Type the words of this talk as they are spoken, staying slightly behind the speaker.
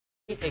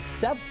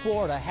except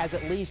Florida, has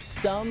at least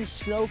some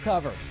snow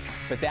cover.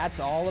 But that's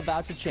all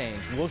about to change.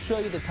 We'll show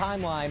you the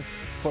timeline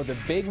for the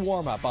big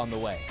warm-up on the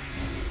way.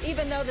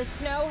 Even though the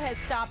snow has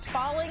stopped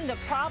falling, the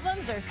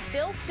problems are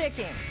still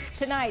sticking.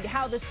 Tonight,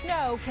 how the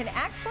snow can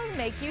actually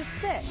make you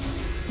sick.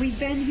 We've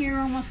been here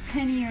almost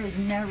 10 years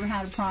and never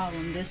had a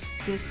problem. This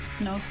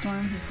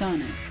snowstorm has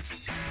done it.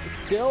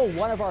 Still,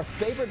 one of our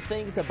favorite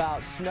things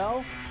about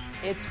snow,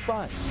 it's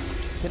fun.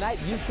 Tonight,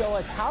 you show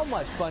us how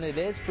much fun it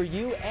is for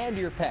you and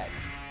your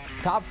pets.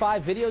 Top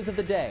 5 videos of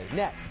the day,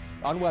 next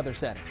on Weather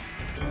Center.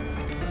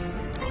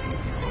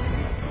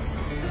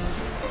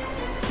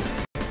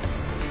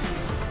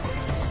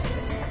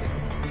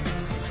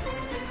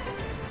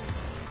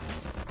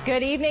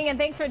 Good evening, and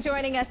thanks for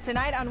joining us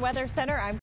tonight on Weather Center. I'm